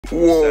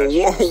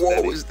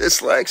Whoa, is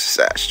this like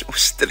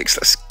Astrostetics?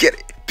 Let's get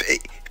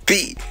it,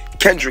 baby.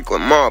 Kendrick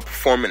Lamar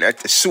performing at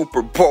the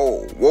Super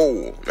Bowl.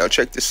 Whoa, now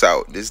check this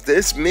out. Does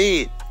this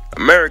mean,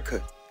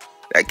 America,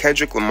 that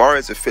Kendrick Lamar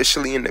is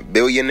officially in the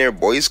Billionaire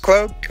Boys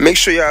Club? Make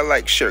sure y'all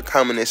like, share,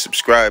 comment, and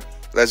subscribe.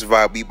 Let's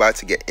vibe. We about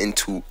to get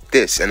into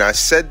this. And I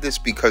said this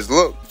because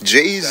look,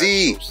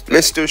 Jay-Z,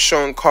 Mr.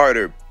 Sean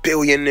Carter,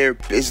 billionaire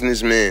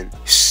businessman,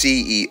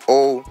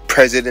 CEO,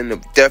 president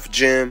of Def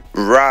Jam,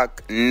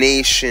 Rock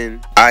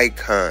Nation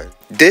icon.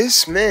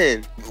 This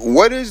man,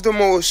 what is the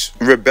most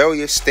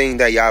rebellious thing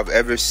that y'all have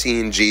ever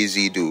seen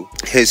Jay-Z do?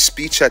 His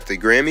speech at the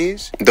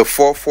Grammys, the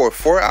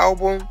 444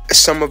 album,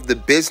 some of the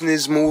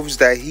business moves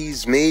that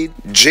he's made.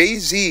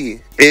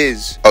 Jay-Z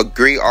is a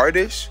great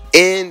artist,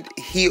 and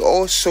he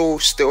also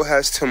still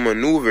has to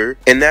maneuver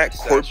in that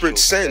corporate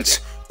sense.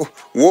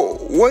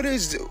 What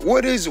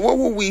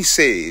will we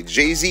say?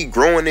 Jay-Z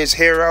growing his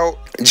hair out.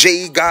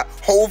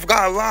 Hov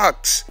got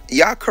locks.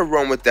 Y'all could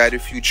run with that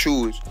if you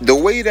choose. The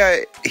way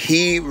that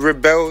he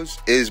rebels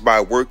is by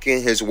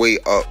working his way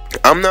up.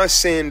 I'm not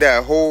saying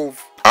that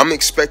I'm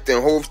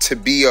expecting Hov to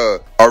be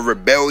a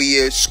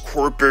rebellious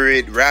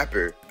corporate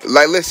rapper.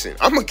 Like, listen,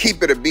 I'm gonna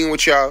keep it a bean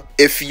with y'all.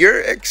 If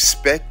you're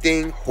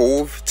expecting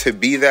Hov to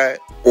be that,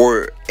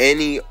 or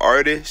any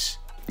artist,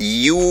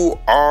 you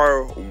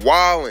are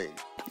wildin'.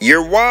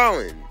 You're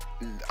wildin'.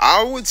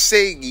 I would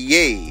say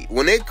yay.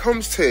 When it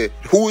comes to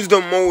who's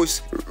the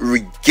most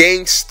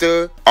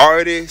gangster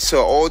artist of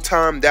all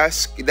time,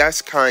 that's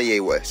Kanye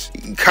West.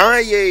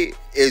 Kanye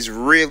is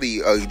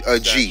really a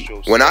G.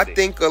 When I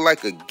think of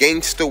like a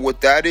gangster,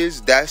 what that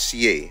is, that's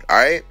Ye.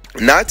 Alright?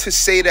 Not to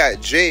say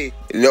that Jay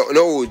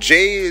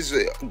is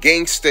a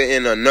gangster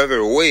in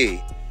another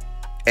way.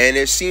 And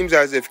it seems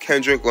as if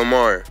Kendrick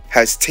Lamar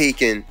has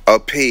taken a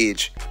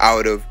page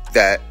out of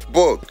that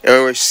book.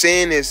 And we're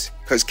saying this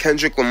because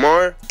Kendrick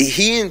Lamar,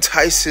 he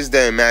entices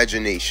the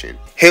imagination.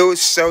 He'll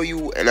sell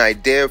you an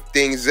idea of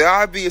things.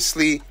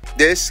 Obviously,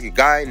 this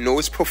guy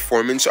knows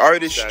performance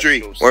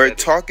artistry. We're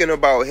talking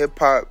about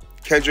hip-hop.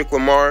 Kendrick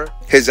Lamar,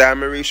 his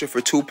admiration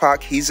for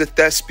Tupac, he's a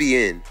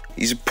thespian.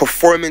 He's a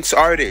performance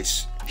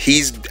artist.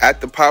 He's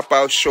at the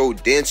pop-out show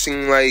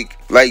dancing like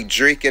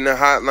Drake in the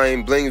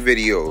Hotline Bling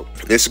video.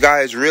 This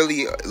guy is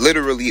really,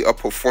 literally a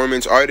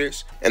performance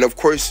artist. And of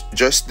course,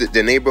 just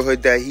the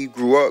neighborhood that he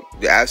grew up,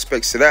 the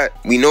aspects of that.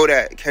 We know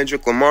that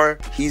Kendrick Lamar,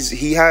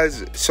 he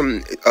has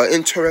some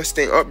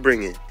interesting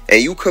upbringing.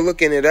 And you could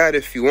look into that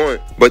if you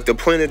want. But the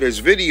point of this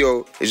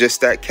video is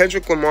just that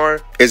Kendrick Lamar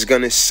is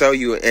going to sell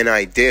you an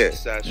idea.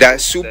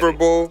 That Super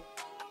Bowl,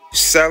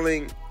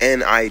 selling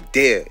an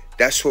idea.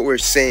 That's what we're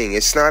saying.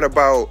 It's not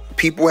about,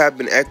 people have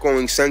been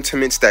echoing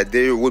sentiments that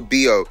there would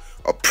be a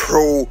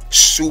pro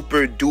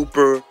super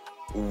duper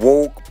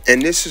woke.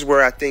 And this is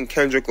where I think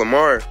Kendrick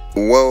Lamar,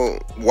 well,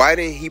 why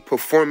didn't he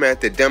perform at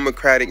the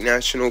Democratic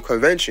National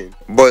Convention?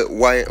 But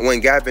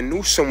when Gavin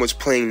Newsom was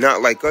playing,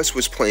 Not Like Us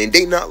was playing,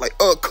 they not like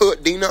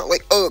cut, they not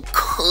like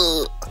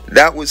cut.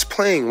 That was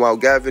playing while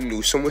Gavin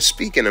Newsom was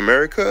speaking,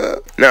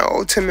 America. Now,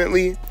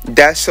 ultimately,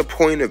 that's a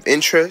point of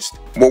interest.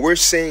 What we're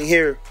saying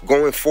here,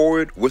 going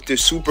forward with the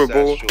Super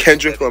Bowl,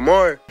 Kendrick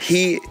Lamar,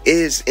 he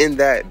is in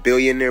that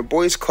Billionaire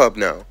Boys Club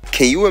now.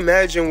 Can you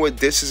imagine what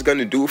this is going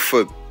to do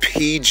for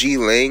PG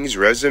Lang's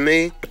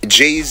resume?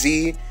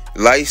 Jay-Z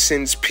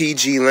licensed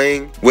PG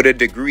Lang with a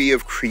degree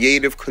of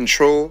creative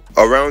control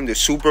around the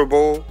Super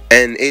Bowl,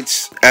 and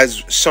it's,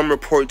 as some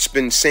reports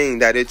been saying,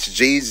 that it's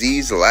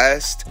Jay-Z's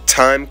last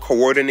time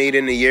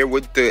coordinating a year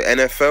with the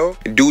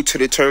NFL due to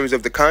the terms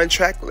of the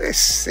contract.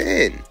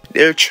 Listen,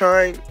 they're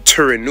trying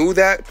to renew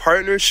that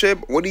partnership.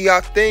 What do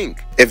y'all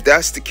think? If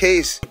that's the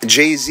case,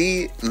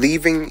 Jay-Z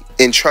leaving,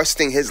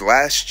 entrusting his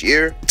last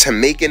year to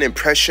make an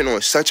impression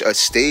on such a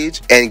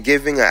stage and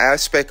giving an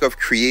aspect of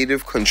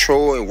creative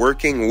control and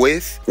working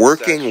with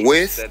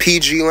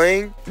PG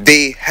Lang,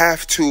 they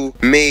have to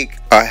make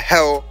a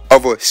hell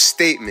of a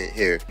statement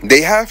here.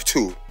 They have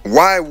to.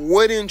 Why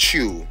wouldn't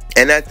you?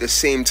 And at the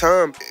same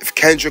time, if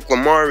Kendrick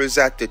Lamar is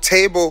at the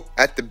table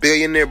at the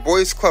Billionaire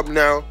Boys Club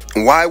now,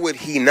 why would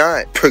he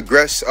not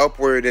progress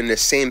upward in the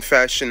same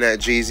fashion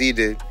that Jay-Z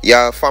did?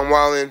 Y'all, if I'm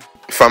wildin',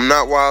 if I'm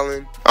not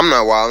wildin', I'm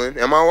not wildin'.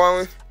 Am I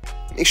wildin'?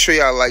 Make sure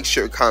y'all like,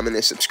 share, comment,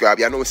 and subscribe.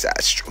 Y'all know it's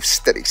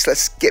Astrostetics.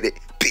 Let's get it.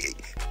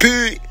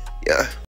 Yeah.